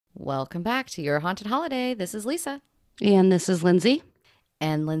Welcome back to Your Haunted Holiday. This is Lisa. And this is Lindsay.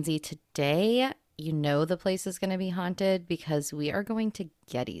 And Lindsay, today you know the place is going to be haunted because we are going to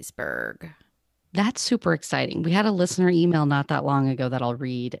Gettysburg. That's super exciting. We had a listener email not that long ago that I'll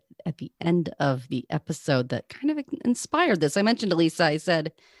read at the end of the episode that kind of inspired this. I mentioned to Lisa, I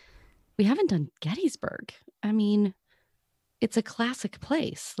said, we haven't done Gettysburg. I mean, it's a classic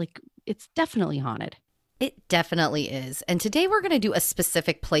place. Like, it's definitely haunted. It definitely is. And today we're going to do a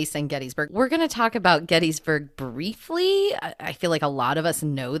specific place in Gettysburg. We're going to talk about Gettysburg briefly. I feel like a lot of us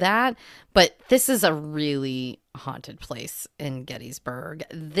know that, but this is a really haunted place in Gettysburg.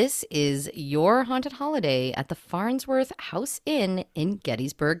 This is Your Haunted Holiday at the Farnsworth House Inn in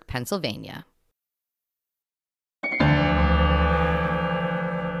Gettysburg, Pennsylvania.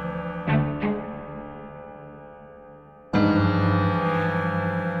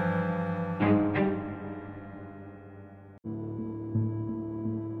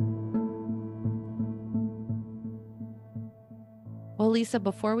 Well, Lisa,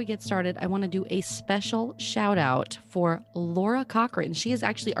 before we get started, I want to do a special shout out for Laura Cochran. She is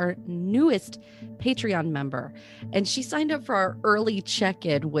actually our newest Patreon member, and she signed up for our early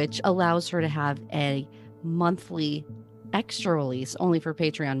check-in, which allows her to have a monthly extra release only for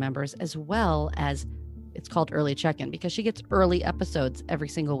Patreon members, as well as it's called early check-in because she gets early episodes every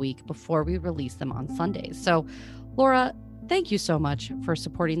single week before we release them on Sundays. So, Laura, thank you so much for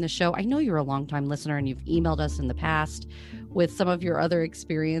supporting the show. I know you're a longtime listener and you've emailed us in the past with some of your other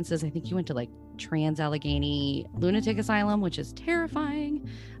experiences. I think you went to like Trans-Allegheny Lunatic Asylum, which is terrifying.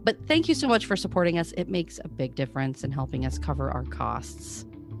 But thank you so much for supporting us. It makes a big difference in helping us cover our costs.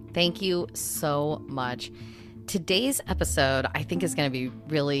 Thank you so much. Today's episode, I think, is going to be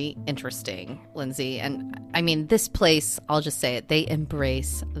really interesting, Lindsay. And I mean, this place, I'll just say it, they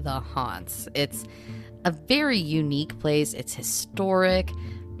embrace the haunts. It's a very unique place. It's historic,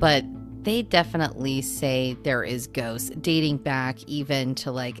 but they definitely say there is ghosts dating back even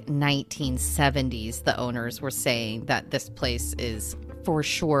to like 1970s. The owners were saying that this place is for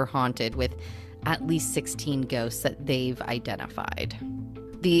sure haunted with at least 16 ghosts that they've identified.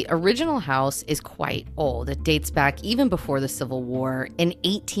 The original house is quite old. It dates back even before the Civil War. In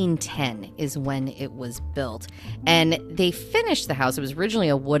 1810 is when it was built. And they finished the house. It was originally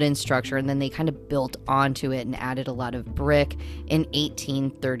a wooden structure, and then they kind of built onto it and added a lot of brick in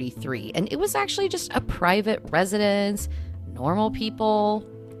 1833. And it was actually just a private residence, normal people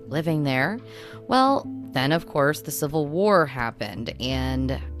living there. Well, then, of course, the Civil War happened,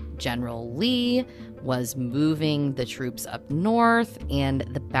 and General Lee was moving the troops up north, and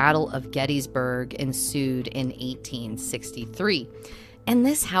the Battle of Gettysburg ensued in 1863. And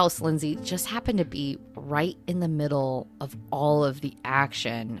this house, Lindsay, just happened to be right in the middle of all of the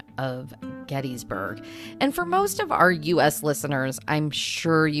action of Gettysburg. And for most of our U.S. listeners, I'm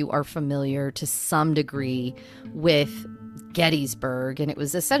sure you are familiar to some degree with Gettysburg. And it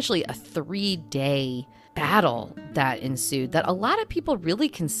was essentially a 3-day battle that ensued that a lot of people really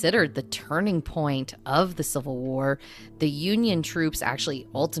considered the turning point of the Civil War. The Union troops actually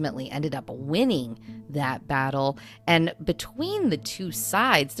ultimately ended up winning that battle, and between the two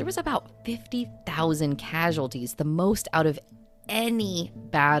sides there was about 50,000 casualties, the most out of any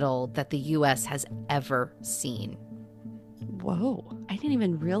battle that the US has ever seen. Whoa, I didn't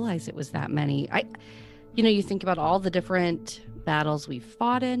even realize it was that many. You think about all the different battles we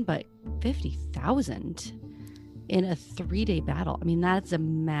fought in, but 50,000 in a 3-day battle. I mean, that's a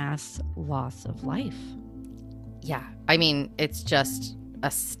mass loss of life. Yeah, I mean, it's just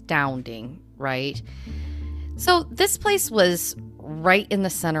astounding, right? So this place was right in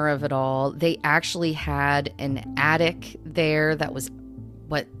the center of it all. They actually had an attic there that was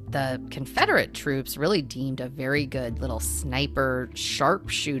what the Confederate troops really deemed a very good little sniper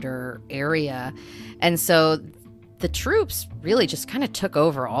sharpshooter area. And so the troops really just kind of took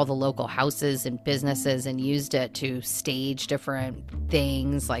over all the local houses and businesses and used it to stage different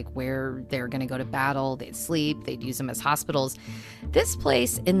things, like where they're going to go to battle. They'd sleep, they'd use them as hospitals. This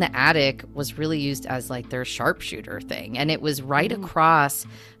place in the attic was really used as like their sharpshooter thing. And it was right across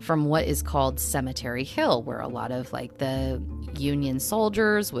from what is called Cemetery Hill, where a lot of like the Union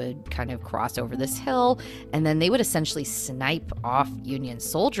soldiers would kind of cross over this hill, and then they would essentially snipe off Union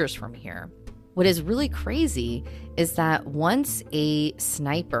soldiers from here. What is really crazy is that once a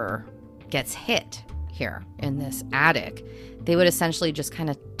sniper gets hit here in this attic, they would essentially just kind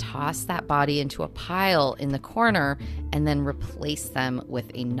of toss that body into a pile in the corner and then replace them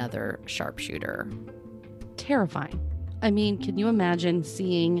with another sharpshooter. Terrifying. I mean, can you imagine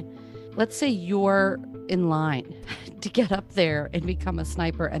seeing, let's say you're in line to get up there and become a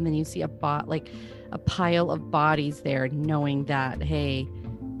sniper, and then you see a pile of bodies there, knowing that, hey,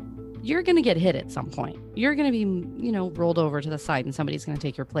 you're going to get hit at some point. You're going to be, rolled over to the side and somebody's going to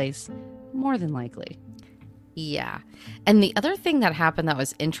take your place, more than likely. Yeah. And the other thing that happened that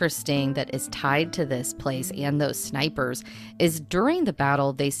was interesting that is tied to this place and those snipers is during the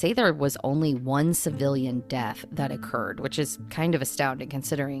battle, they say there was only one civilian death that occurred, which is kind of astounding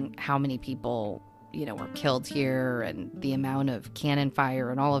considering how many people, were killed here and the amount of cannon fire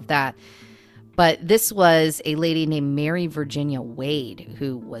and all of that. But this was a lady named Mary Virginia Wade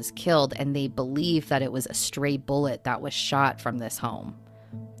who was killed, and they believe that it was a stray bullet that was shot from this home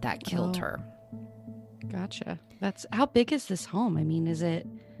that killed her. Gotcha. How big is this home? I mean,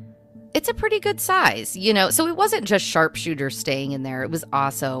 It's a pretty good size, so it wasn't just sharpshooters staying in there. It was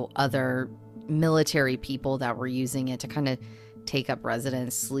also other military people that were using it to kind of take up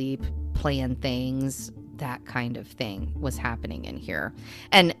residence, sleep, plan things, that kind of thing was happening in here.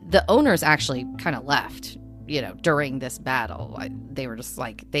 And the owners actually kind of left, during this battle. They were just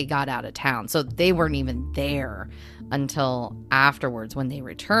they got out of town. So they weren't even there until afterwards when they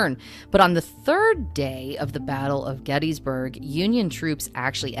returned. But on the third day of the Battle of Gettysburg, Union troops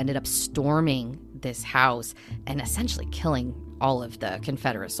actually ended up storming this house and essentially killing all of the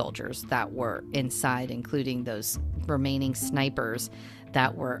Confederate soldiers that were inside, including those remaining snipers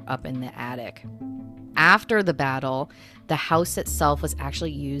that were up in the attic. After the battle, the house itself was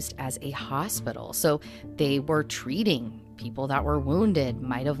actually used as a hospital. So they were treating people that were wounded,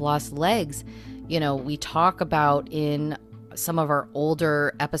 might have lost legs. We talk about in some of our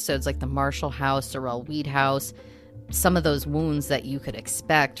older episodes, like the Marshall House, Sorrel Weed House, some of those wounds that you could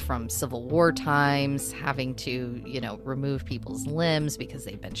expect from Civil War times, having to, remove people's limbs because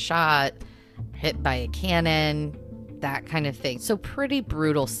they've been shot, hit by a cannon, that kind of thing. So pretty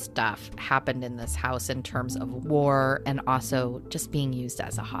brutal stuff happened in this house in terms of war and also just being used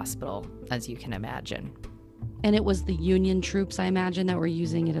as a hospital, as you can imagine. And it was the Union troops, I imagine, that were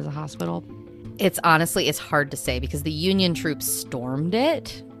using it as a hospital? It's hard to say because the Union troops stormed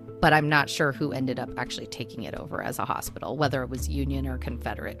it, but I'm not sure who ended up actually taking it over as a hospital, whether it was Union or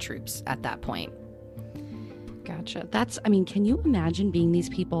Confederate troops at that point. Gotcha. Can you imagine being these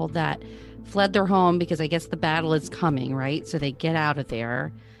people that fled their home because I guess the battle is coming, right? So they get out of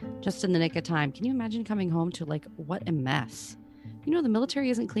there just in the nick of time. Can you imagine coming home to what a mess? The military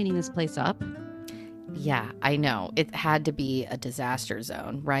isn't cleaning this place up. Yeah, I know. It had to be a disaster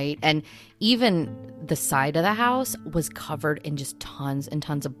zone, right? And even the side of the house was covered in just tons and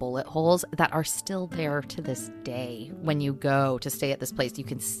tons of bullet holes that are still there to this day. When you go to stay at this place, you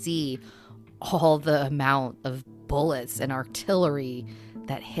can see all the amount of bullets and artillery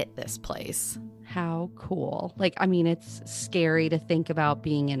that hit this place. How cool. It's scary to think about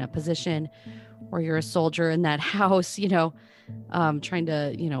being in a position where you're a soldier in that house, trying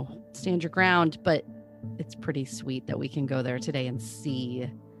to, stand your ground. But it's pretty sweet that we can go there today and see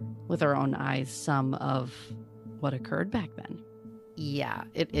with our own eyes some of what occurred back then. Yeah,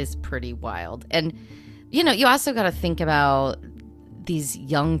 it is pretty wild. And, you also got to think about these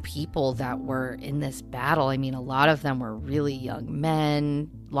young people that were in this battle. A lot of them were really young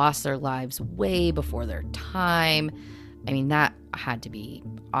men, lost their lives way before their time. That had to be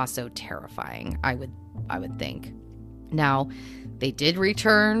also terrifying, I would think. Now, they did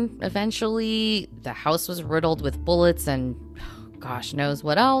return eventually. The house was riddled with bullets and gosh knows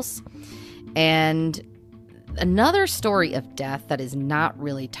what else. And another story of death that is not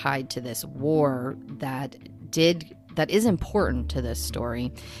really tied to this war that is important to this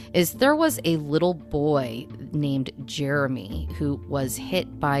story is there was a little boy named Jeremy who was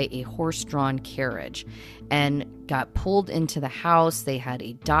hit by a horse-drawn carriage and got pulled into the house. They had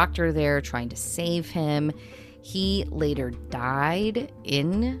a doctor there trying to save him. He later died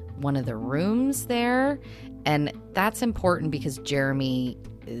in one of the rooms there, and that's important because Jeremy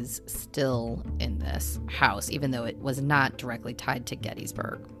is still in this house, even though it was not directly tied to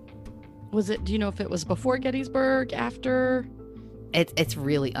Gettysburg. Do you know if it was before Gettysburg, after? It's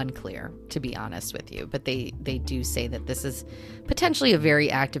really unclear, to be honest with you, but they do say that this is potentially a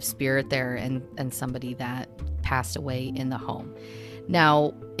very active spirit there and somebody that passed away in the home.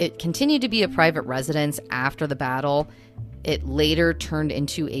 Now, it continued to be a private residence after the battle. It later turned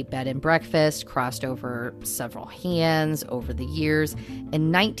into a bed and breakfast, crossed over several hands over the years.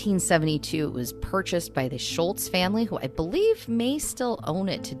 In 1972, it was purchased by the Schultz family, who I believe may still own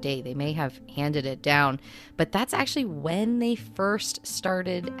it today. They may have handed it down, but that's actually when they first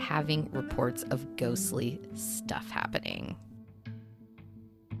started having reports of ghostly stuff happening.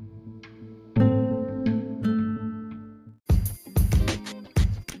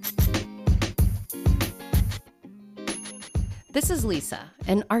 This is Lisa,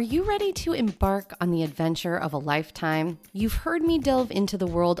 and are you ready to embark on the adventure of a lifetime? You've heard me delve into the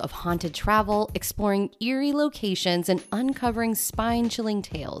world of haunted travel, exploring eerie locations and uncovering spine-chilling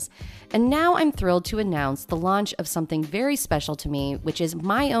tales. And now I'm thrilled to announce the launch of something very special to me, which is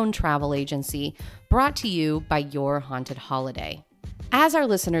my own travel agency, brought to you by Your Haunted Holiday. As our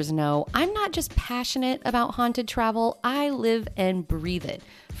listeners know, I'm not just passionate about haunted travel, I live and breathe it.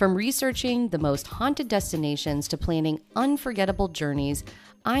 From researching the most haunted destinations to planning unforgettable journeys,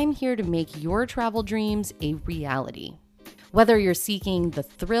 I'm here to make your travel dreams a reality. Whether you're seeking the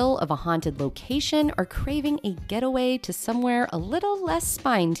thrill of a haunted location or craving a getaway to somewhere a little less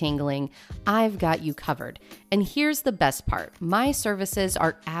spine-tingling, I've got you covered. And here's the best part, my services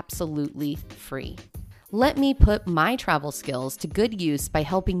are absolutely free. Let me put my travel skills to good use by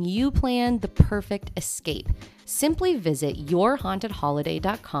helping you plan the perfect escape. Simply visit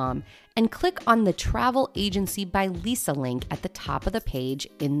yourhauntedholiday.com and click on the Travel Agency by Lisa link at the top of the page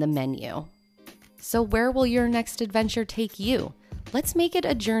in the menu. So where will your next adventure take you? Let's make it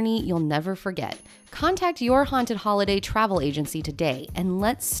a journey you'll never forget. Contact Your Haunted Holiday travel agency today and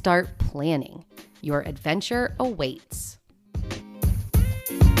let's start planning. Your adventure awaits.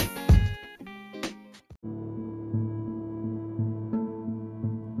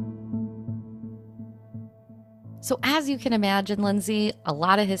 So as you can imagine, Lindsay, a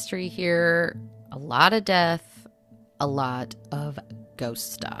lot of history here, a lot of death, a lot of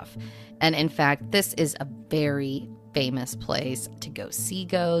ghost stuff. And in fact, this is a very famous place to go see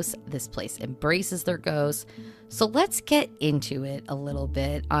ghosts. This place embraces their ghosts. So let's get into it a little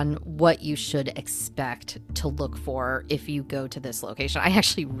bit on what you should expect to look for if you go to this location. I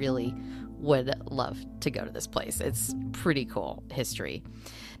actually really would love to go to this place. It's pretty cool history.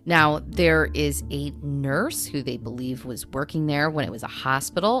 Now, there is a nurse who they believe was working there when it was a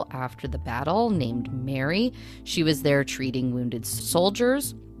hospital after the battle named Mary. She was there treating wounded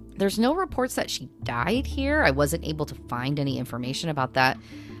soldiers. There's no reports that she died here. I wasn't able to find any information about that.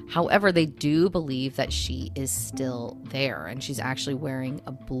 However, they do believe that she is still there, and she's actually wearing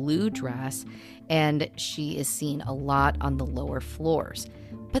a blue dress, and she is seen a lot on the lower floors.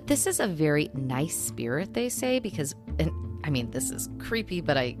 But this is a very nice spirit, they say, because, and I mean, this is creepy,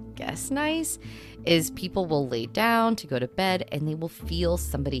 but I guess nice, is people will lay down to go to bed and they will feel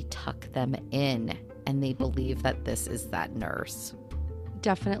somebody tuck them in, and they believe that this is that nurse.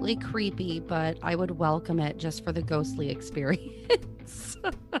 Definitely creepy, but I would welcome it just for the ghostly experience.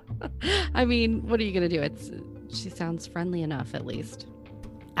 I mean, what are you going to do? She sounds friendly enough, at least.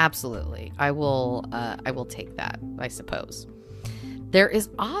 Absolutely. I will take that, I suppose. There is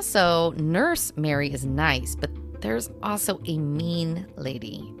also Nurse Mary is nice, but there's also a mean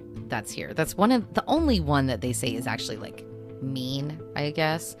lady that's here. That's one of the only one that they say is actually like mean, I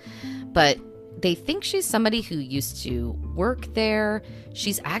guess. But they think she's somebody who used to work there.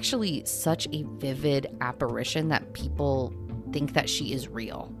 She's actually such a vivid apparition that people think that she is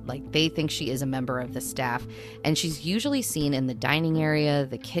real. Like, they think she is a member of the staff, and she's usually seen in the dining area,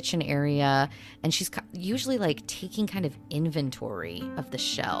 the kitchen area, and she's usually like taking kind of inventory of the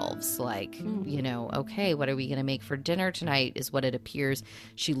shelves, like, you know, okay, what are we going to make for dinner tonight is what it appears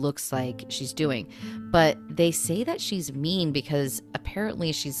she looks like she's doing. But they say that she's mean because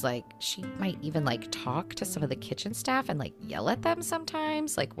apparently she's like, she might even like talk to some of the kitchen staff and like yell at them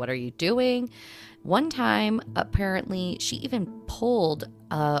sometimes, like, what are you doing? One time, apparently, she even pulled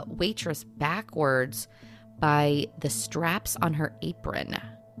a waitress backwards by the straps on her apron.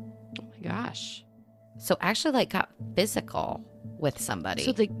 Oh my gosh. So actually, like, got physical with somebody.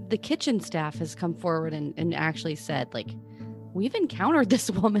 So the kitchen staff has come forward and actually said, like, we've encountered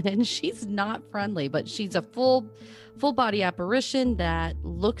this woman and she's not friendly, but she's a full body apparition that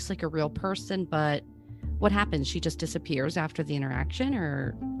looks like a real person. But what happens? She just disappears after the interaction,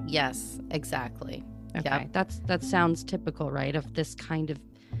 or? Yes, exactly. Okay, yep. That sounds typical, right? Of this kind of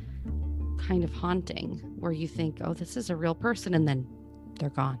haunting where you think, oh, this is a real person, and then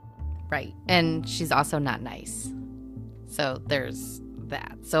they're gone. Right. And she's also not nice. So there's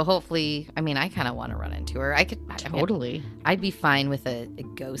that. So hopefully, I mean, I kind of want to run into her. Totally. I'd be fine with a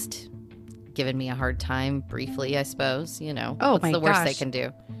ghost giving me a hard time briefly, I suppose. You know, oh, what's the worst they can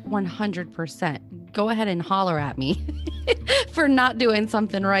do? 100%. Go ahead and holler at me for not doing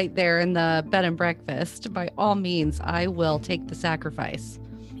something right there in the bed and breakfast. By all means, I will take the sacrifice.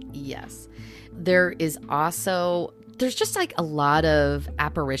 Yes. There is also there's just like a lot of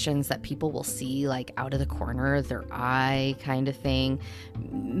apparitions that people will see like out of the corner of their eye kind of thing.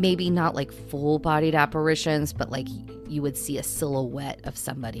 Maybe not like full-bodied apparitions, but like you would see a silhouette of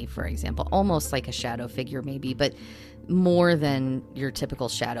somebody, for example, almost like a shadow figure maybe, but more than your typical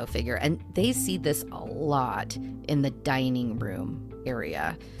shadow figure. And they see this a lot in the dining room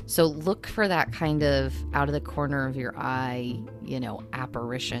area. So look for that kind of out of the corner of your eye,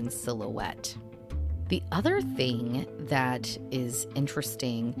 apparition silhouette. The other thing that is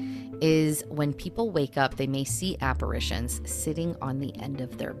interesting is when people wake up, they may see apparitions sitting on the end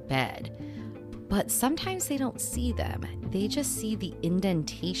of their bed. But sometimes they don't see them. They just see the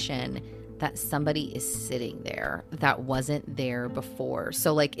indentation that somebody is sitting there that wasn't there before.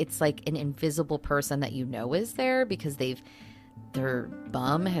 So like it's like an invisible person that is there because their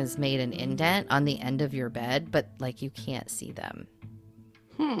bum has made an indent on the end of your bed, but like you can't see them.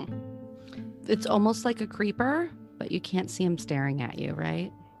 It's almost like a creeper, but you can't see them staring at you,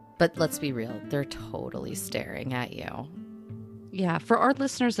 right? But let's be real, they're totally staring at you. Yeah, for our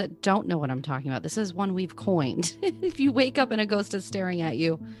listeners that don't know what I'm talking about, this is one we've coined. If you wake up and a ghost is staring at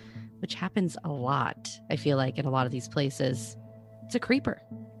you, which happens a lot, I feel like, in a lot of these places, it's a creeper.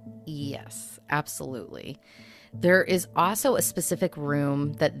 Yes, absolutely. There is also a specific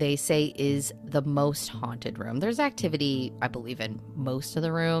room that they say is the most haunted room. There's activity, I believe, in most of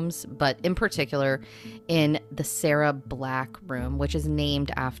the rooms, but in particular in the Sarah Black room, which is named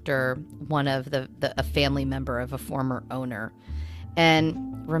after one of a family member of a former owner.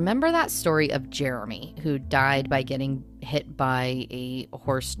 And remember that story of Jeremy, who died by getting hit by a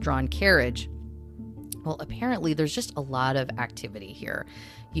horse-drawn carriage? Well, apparently there's just a lot of activity here.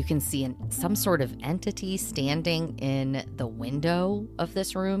 You can see some sort of entity standing in the window of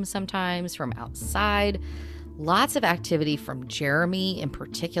this room sometimes from outside. Lots of activity from Jeremy in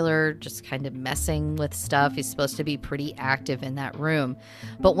particular, just kind of messing with stuff. He's supposed to be pretty active in that room.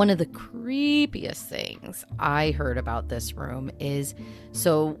 But one of the creepiest things I heard about this room is,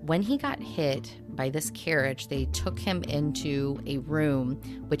 so when he got hit by this carriage, they took him into a room,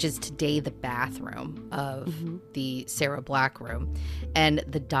 which is today the bathroom of the Sarah Black room. And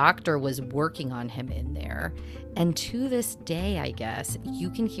the doctor was working on him in there. And to this day, I guess, you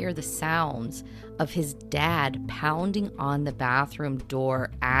can hear the sounds of his dad pounding on the bathroom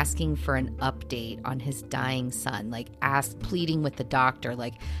door, asking for an update on his dying son, like pleading with the doctor,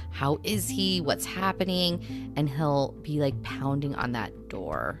 like, how is he? What's happening? And he'll be like pounding on that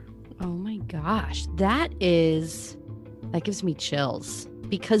door. Oh my gosh, that gives me chills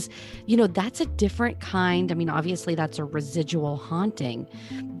because, that's a different kind. I mean, obviously that's a residual haunting,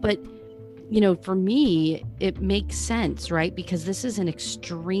 but for me, it makes sense, right? Because this is an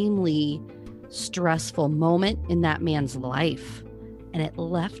extremely stressful moment in that man's life, and it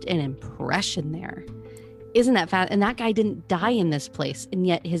left an impression there. Isn't that fast? And that guy didn't die in this place, and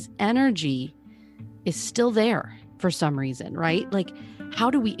yet his energy is still there for some reason, right? Like,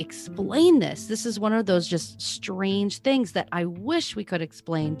 how do we explain this? This is one of those just strange things that I wish we could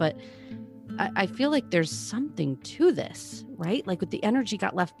explain, but I feel like there's something to this, right? Like with the energy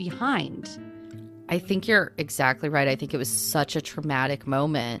got left behind. I think you're exactly right. I think it was such a traumatic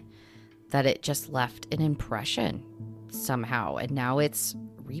moment that it just left an impression somehow, and now it's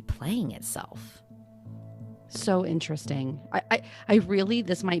replaying itself. So interesting. I really,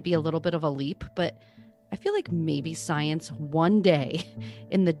 this might be a little bit of a leap, but I feel like maybe science one day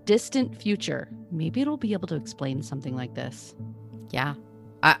in the distant future, maybe it'll be able to explain something like this. Yeah.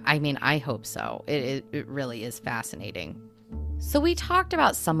 I mean, I hope so. It really is fascinating. So we talked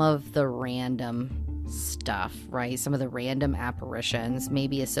about some of the random stuff, right? Some of the random apparitions,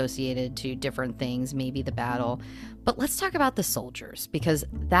 maybe associated to different things, maybe the battle. But let's talk about the soldiers, because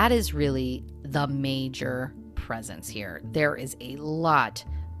that is really the major presence here. There is a lot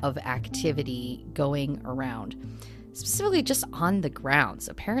of activity going around, specifically just on the grounds.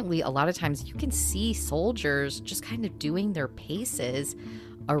 Apparently, a lot of times you can see soldiers just kind of doing their paces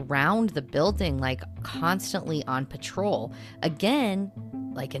around the building, like constantly on patrol. Again,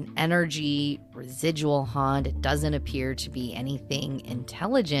 like an energy residual haunt. It doesn't appear to be anything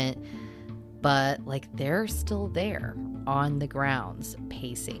intelligent, but like they're still there on the grounds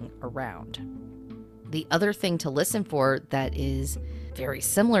pacing around. The other thing to listen for that is very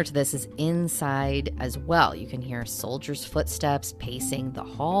similar to this is inside as well. You can hear soldiers' footsteps pacing the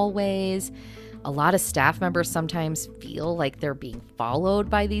hallways. A lot of staff members sometimes feel like they're being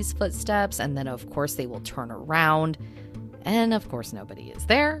followed by these footsteps, and then of course they will turn around, and of course nobody is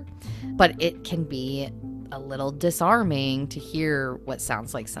there. But it can be a little disarming to hear what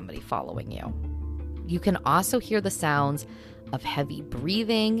sounds like somebody following you. You can also hear the sounds of heavy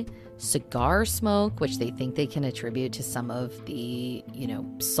breathing, cigar smoke, which they think they can attribute to some of the,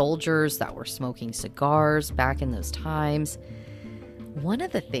 soldiers that were smoking cigars back in those times. One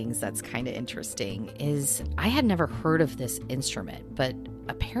of the things that's kind of interesting is I had never heard of this instrument, but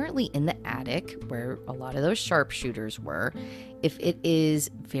apparently in the attic where a lot of those sharpshooters were, if it is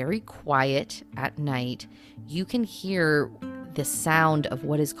very quiet at night, you can hear the sound of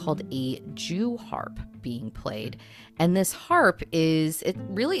what is called a Jew harp being played. And this harp it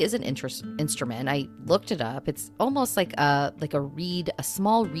really is an instrument. I looked it up. It's almost like a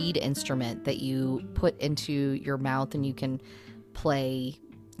small reed instrument that you put into your mouth and you can play,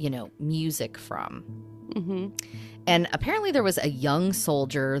 music from. Mm-hmm. And apparently there was a young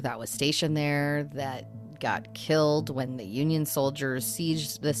soldier that was stationed there that got killed when the Union soldiers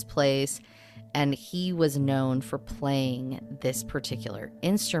sieged this place. And he was known for playing this particular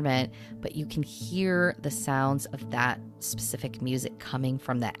instrument, but you can hear the sounds of that specific music coming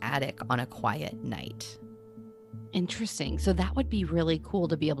from the attic on a quiet night. Interesting. So that would be really cool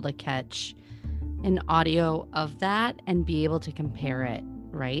to be able to catch an audio of that and be able to compare it,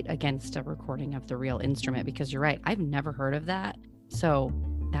 right, against a recording of the real instrument, because you're right, I've never heard of that. So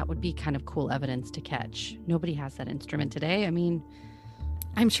that would be kind of cool evidence to catch. Nobody has that instrument today. I mean,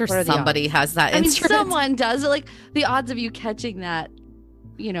 I'm sure somebody has that instrument. Someone does. Like, the odds of you catching that,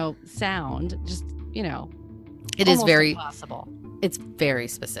 sound, just, it is very impossible. It's very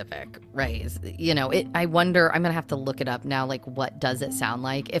specific, right? I wonder, I'm going to have to look it up now. Like, what does it sound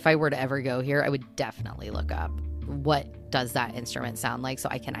like? If I were to ever go here, I would definitely look up what does that instrument sound like so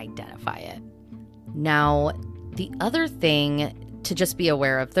I can identify it. Now, the other thing to just be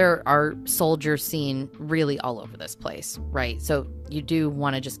aware of, there are soldiers seen really all over this place, right? So you do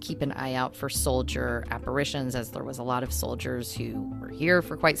want to just keep an eye out for soldier apparitions, as there was a lot of soldiers who were here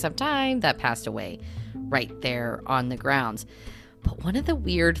for quite some time that passed away right there on the grounds. But one of the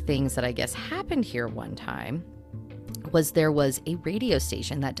weird things that I guess happened here one time was there was a radio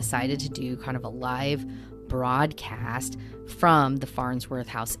station that decided to do kind of a live broadcast from the Farnsworth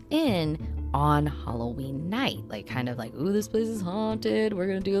House Inn on Halloween night, ooh, this place is haunted, we're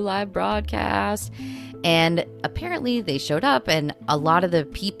gonna do a live broadcast. And apparently they showed up, and a lot of the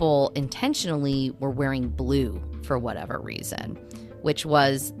people intentionally were wearing blue for whatever reason, which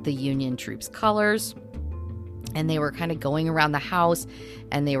was the Union troops' colors. And they were kind of going around the house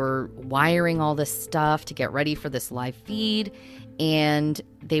and they were wiring all this stuff to get ready for this live feed. And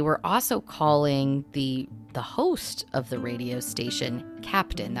they were also calling the host of the radio station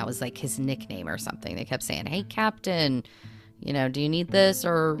Captain. That was like his nickname or something. They kept saying, "Hey, Captain, do you need this?"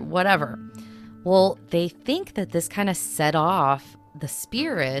 or whatever. Well, they think that this kind of set off the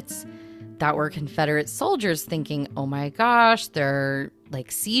spirits that were Confederate soldiers, thinking, oh my gosh, they're like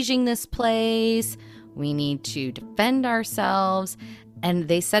sieging this place. We need to defend ourselves. And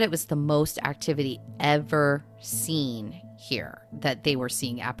they said it was the most activity ever seen here, that they were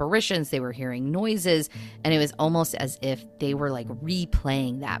seeing apparitions, they were hearing noises, and it was almost as if they were like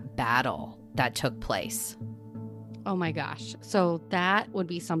replaying that battle that took place. Oh my gosh. So that would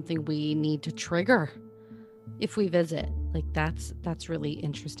be something we need to trigger if we visit. Like, that's really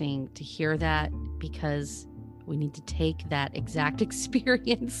interesting to hear that, because we need to take that exact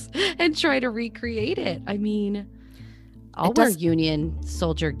experience and try to recreate it. I mean, I'll wear Union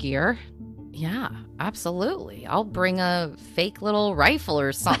soldier gear. Yeah, absolutely. I'll bring a fake little rifle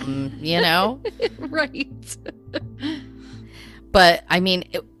or something, Right. But I mean,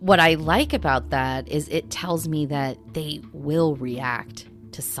 what I like about that is it tells me that they will react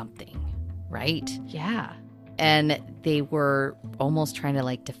to something, right? Yeah. And they were almost trying to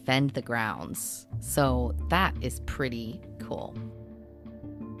like defend the grounds. So that is pretty cool.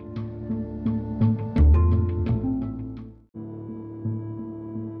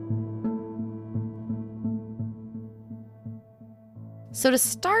 So to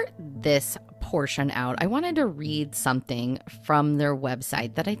start this portion out, I wanted to read something from their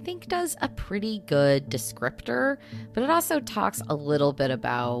website that I think does a pretty good descriptor, but it also talks a little bit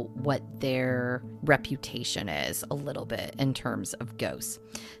about what their reputation is a little bit in terms of ghosts.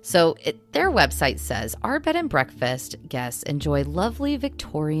 So their website says, our bed and breakfast guests enjoy lovely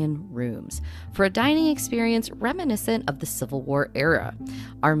Victorian rooms for a dining experience reminiscent of the Civil War era.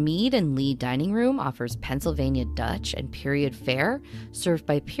 Our Mead and Lee dining room offers Pennsylvania Dutch and period fare served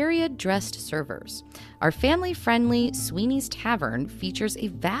by period-dressed servers. Our family-friendly Sweeney's Tavern features a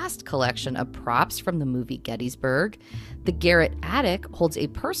vast collection of props from the movie Gettysburg. The Garrett Attic holds a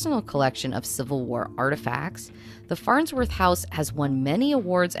personal collection of Civil War artifacts. The Farnsworth House has won many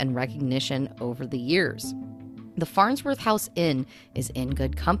awards and recognition over the years. The Farnsworth House Inn is in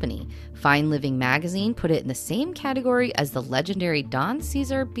good company. Fine Living magazine put it in the same category as the legendary Don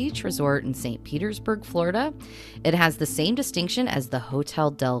Cesar Beach Resort in St. Petersburg, Florida. It has the same distinction as the Hotel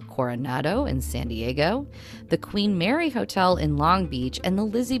del Coronado in San Diego, the Queen Mary Hotel in Long Beach, and the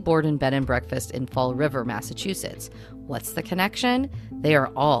Lizzie Borden Bed and Breakfast in Fall River, Massachusetts. What's the connection? They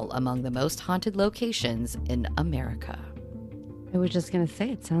are all among the most haunted locations in America. I was just going to say,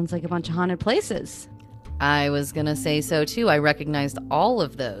 it sounds like a bunch of haunted places. I was going to say so too. I recognized all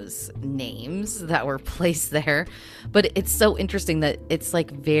of those names that were placed there, but it's so interesting that it's like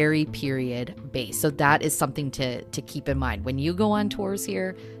very period based. So that is something to keep in mind. When you go on tours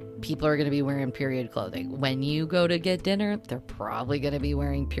here, people are going to be wearing period clothing. When you go to get dinner, they're probably going to be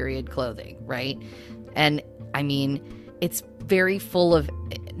wearing period clothing, right? And I mean, it's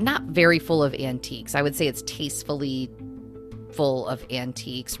not very full of antiques. I would say it's tastefully full of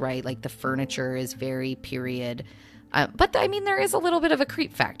antiques, right? Like the furniture is very period. But I mean, there is a little bit of a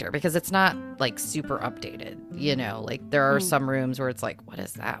creep factor because it's not like super updated, like there are some rooms where it's like, what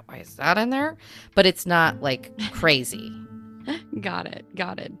is that? Why is that in there? But it's not like crazy. Got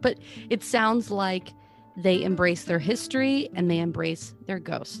it. But it sounds like they embrace their history and they embrace their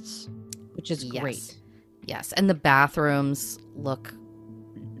ghosts, which is great. Yes. And the bathrooms look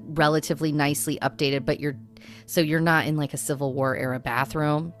relatively nicely updated, but you're not in like a Civil War era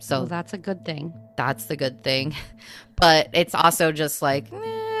bathroom. So that's a good thing. That's the good thing. But it's also just like,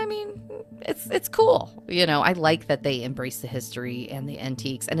 I mean, it's cool. I like that they embrace the history and the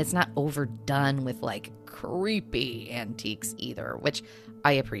antiques, and it's not overdone with like creepy antiques either, which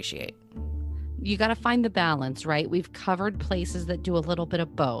I appreciate. You got to find the balance, right? We've covered places that do a little bit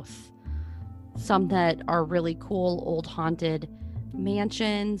of both. Some that are really cool, old haunted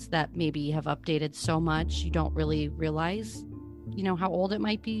mansions that maybe have updated so much you don't really realize how old it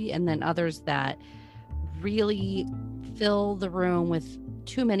might be, and then others that really fill the room with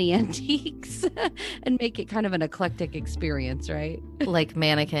too many antiques and make it kind of an eclectic experience, right? Like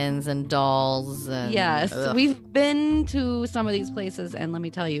mannequins and dolls and yes. We've been to some of these places, and let me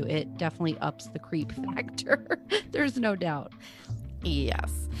tell you, it definitely ups the creep factor. There's no doubt.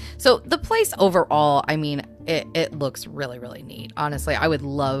 Yes. So the place overall, I mean, it looks really, really neat. Honestly, I would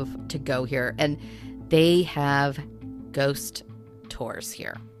love to go here. And they have ghost tours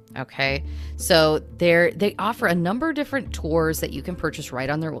here. Okay. So they offer a number of different tours that you can purchase right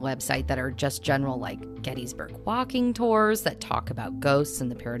on their website that are just general, like Gettysburg walking tours that talk about ghosts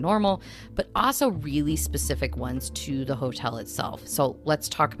and the paranormal, but also really specific ones to the hotel itself. So let's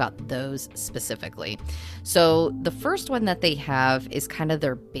talk about those specifically. So the first one that they have is kind of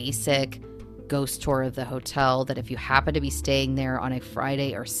their basic ghost tour of the hotel, that if you happen to be staying there on a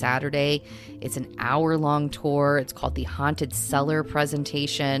Friday or Saturday, it's an hour-long tour. It's called the Haunted Cellar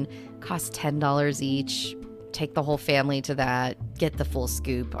Presentation. Costs $10 each. Take the whole family to that. Get the full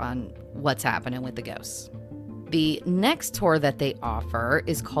scoop on what's happening with the ghosts. The next tour that they offer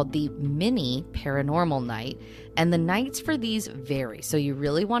is called the Mini Paranormal Night, and the nights for these vary. So you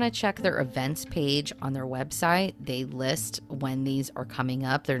really want to check their events page on their website. They list when these are coming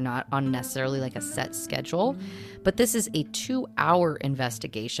up. They're not on necessarily like a set schedule, but this is a 2-hour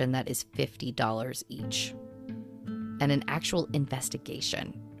investigation that is $50 each, and an actual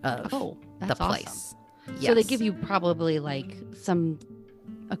investigation of the place. Awesome. Yes. So they give you probably like some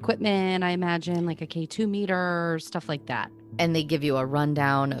equipment, I imagine, like a K2 meter, stuff like that. And they give you a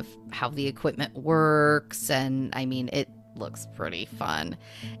rundown of how the equipment works. And I mean, it looks pretty fun.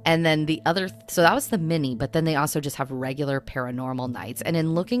 And then so that was the mini, but then they also just have regular paranormal nights. And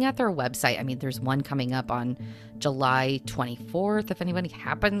in looking at their website, I mean, there's one coming up on July 24th. If anybody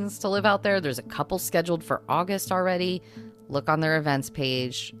happens to live out there, there's a couple scheduled for August already. Look on their events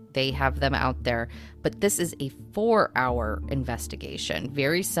page. They have them out there. But this is a 4-hour investigation.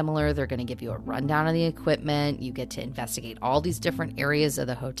 Very similar. They're going to give you a rundown of the equipment. You get to investigate all these different areas of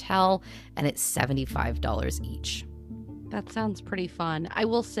the hotel, and it's $75 each. That sounds pretty fun. I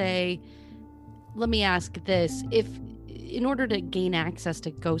will say, let me ask this. If in order to gain access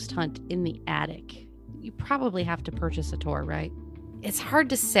to Ghost Hunt in the attic, you probably have to purchase a tour, right? It's hard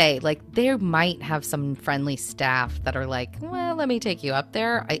to say. Like, they might have some friendly staff that are like, well, let me take you up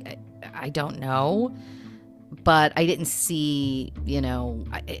there. I don't know. But I didn't see,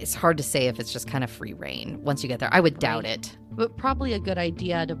 it's hard to say if it's just kind of free reign once you get there. I would doubt it. But probably a good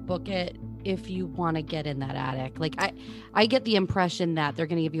idea to book it if you want to get in that attic. Like, I get the impression that they're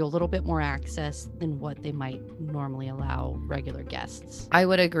going to give you a little bit more access than what they might normally allow regular guests. I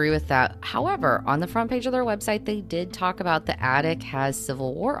would agree with that. However, on the front page of their website, they did talk about the attic has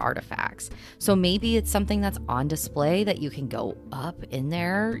Civil War artifacts. So maybe it's something that's on display that you can go up in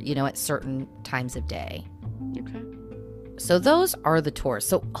there, at certain times of day. Okay. So those are the tours.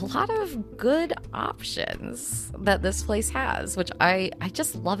 So a lot of good options that this place has, which I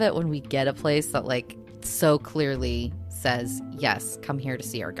just love it when we get a place that like so clearly says, yes, come here to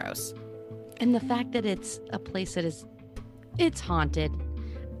see our ghosts. And the fact that it's a place that it's haunted.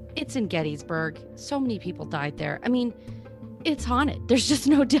 It's in Gettysburg. So many people died there. I mean, it's haunted. There's just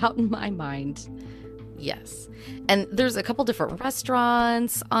no doubt in my mind. Yes. And there's a couple different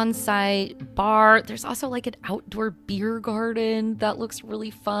restaurants on site, bar. There's also like an outdoor beer garden that looks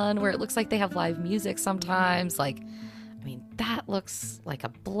really fun, where it looks like they have live music sometimes. Like, I mean, that looks like a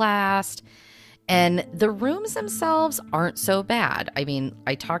blast. And the rooms themselves aren't so bad. I mean,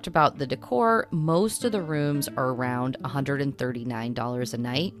 I talked about the decor. Most of the rooms are around $139 a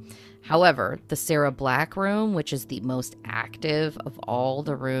night. However, the Sarah Black room, which is the most active of all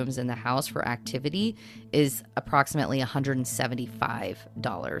the rooms in the house for activity, is approximately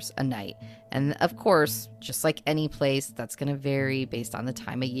 $175 a night. And of course, just like any place, that's going to vary based on the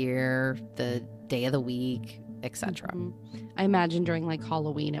time of year, the day of the week, etc. I imagine during like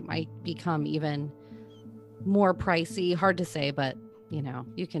Halloween, it might become even more pricey. Hard to say, but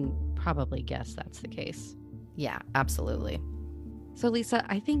you can probably guess that's the case. Yeah, absolutely. So Lisa,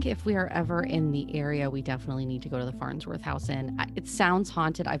 I think if we are ever in the area, we definitely need to go to the Farnsworth House Inn. It sounds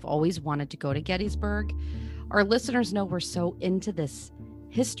haunted. I've always wanted to go to Gettysburg. Our listeners know we're so into this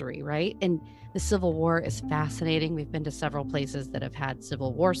history, right? And the Civil War is fascinating. We've been to several places that have had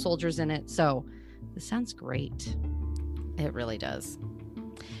Civil War soldiers in it. So this sounds great. It really does.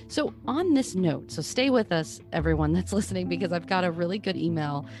 So on this note, so stay with us, everyone that's listening, because I've got a really good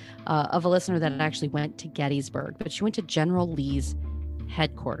email of a listener that actually went to Gettysburg, but she went to General Lee's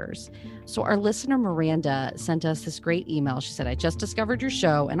headquarters. So our listener, Miranda, sent us this great email. She said, I just discovered your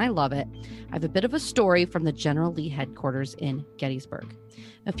show and I love it. I have a bit of a story from the General Lee headquarters in Gettysburg.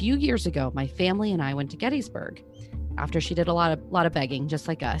 A few years ago, my family and I went to Gettysburg after she did a lot of begging, just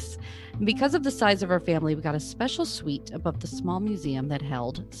like us. And because of the size of our family, we got a special suite above the small museum that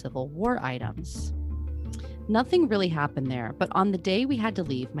held Civil War items. Nothing really happened there, but on the day we had to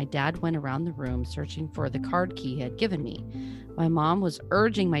leave, my dad went around the room searching for the card key he had given me. My mom was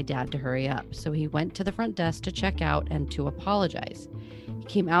urging my dad to hurry up, so he went to the front desk to check out and to apologize. He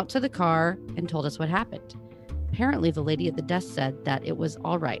came out to the car and told us what happened. Apparently, the lady at the desk said that it was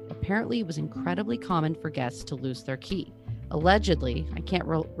all right. Apparently, it was incredibly common for guests to lose their key. Allegedly, I can't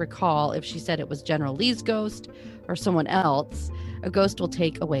recall if she said it was General Lee's ghost or someone else, a ghost will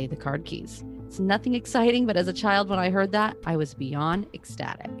take away the card keys. It's nothing exciting, but as a child, when I heard that, I was beyond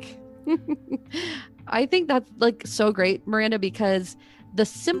ecstatic. I think that's like so great, Miranda, because the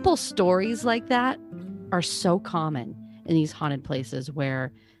simple stories like that are so common in these haunted places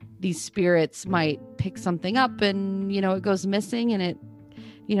where these spirits might pick something up and, it goes missing and it,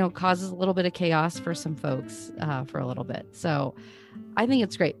 causes a little bit of chaos for some folks for a little bit. So I think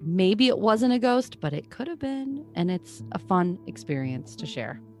it's great. Maybe it wasn't a ghost, but it could have been. And it's a fun experience to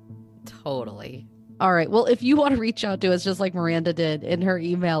share. Totally. All right. Well, if you want to reach out to us, just like Miranda did in her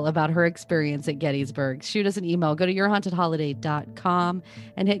email about her experience at Gettysburg, shoot us an email. Go to yourhauntedholiday.com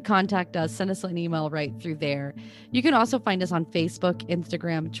and hit contact us. Send us an email right through there. You can also find us on Facebook,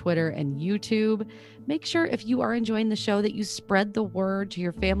 Instagram, Twitter, and YouTube. Make sure if you are enjoying the show that you spread the word to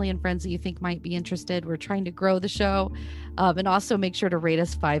your family and friends that you think might be interested. We're trying to grow the show. And also make sure to rate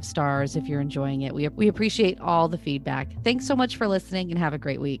us 5 stars if you're enjoying it. We appreciate all the feedback. Thanks so much for listening and have a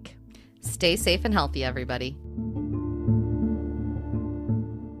great week. Stay safe and healthy, everybody.